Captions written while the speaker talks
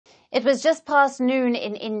It was just past noon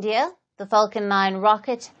in India. The Falcon 9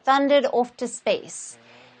 rocket thundered off to space,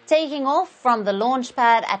 taking off from the launch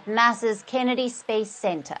pad at NASA's Kennedy Space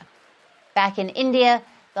Center. Back in India,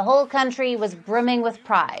 the whole country was brimming with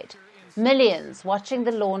pride, millions watching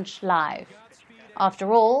the launch live.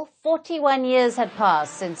 After all, 41 years had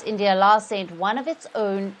passed since India last sent one of its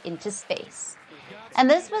own into space. And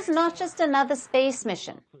this was not just another space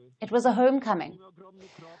mission. It was a homecoming.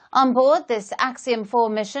 On board this Axiom 4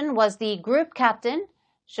 mission was the group captain,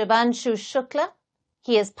 Shubhanshu Shukla.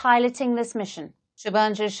 He is piloting this mission.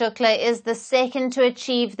 Shubhanshu Shukla is the second to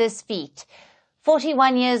achieve this feat.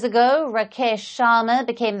 41 years ago, Rakesh Sharma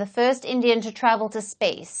became the first Indian to travel to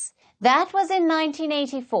space. That was in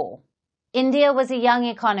 1984. India was a young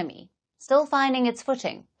economy, still finding its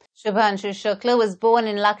footing. Shubhanshu Shukla was born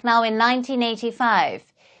in Lucknow in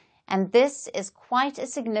 1985, and this is quite a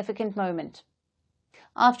significant moment.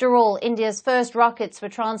 After all, India's first rockets were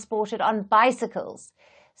transported on bicycles.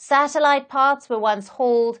 Satellite parts were once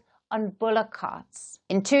hauled on bullock carts.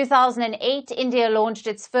 In 2008, India launched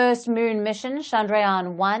its first moon mission,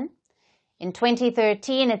 Chandrayaan-1. In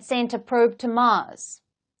 2013, it sent a probe to Mars.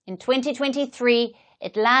 In 2023,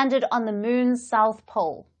 it landed on the moon's south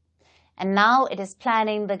pole. And now it is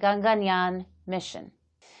planning the Gaganyaan mission.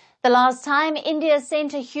 The last time India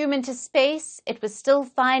sent a human to space, it was still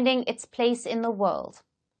finding its place in the world.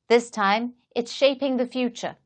 This time, it's shaping the future.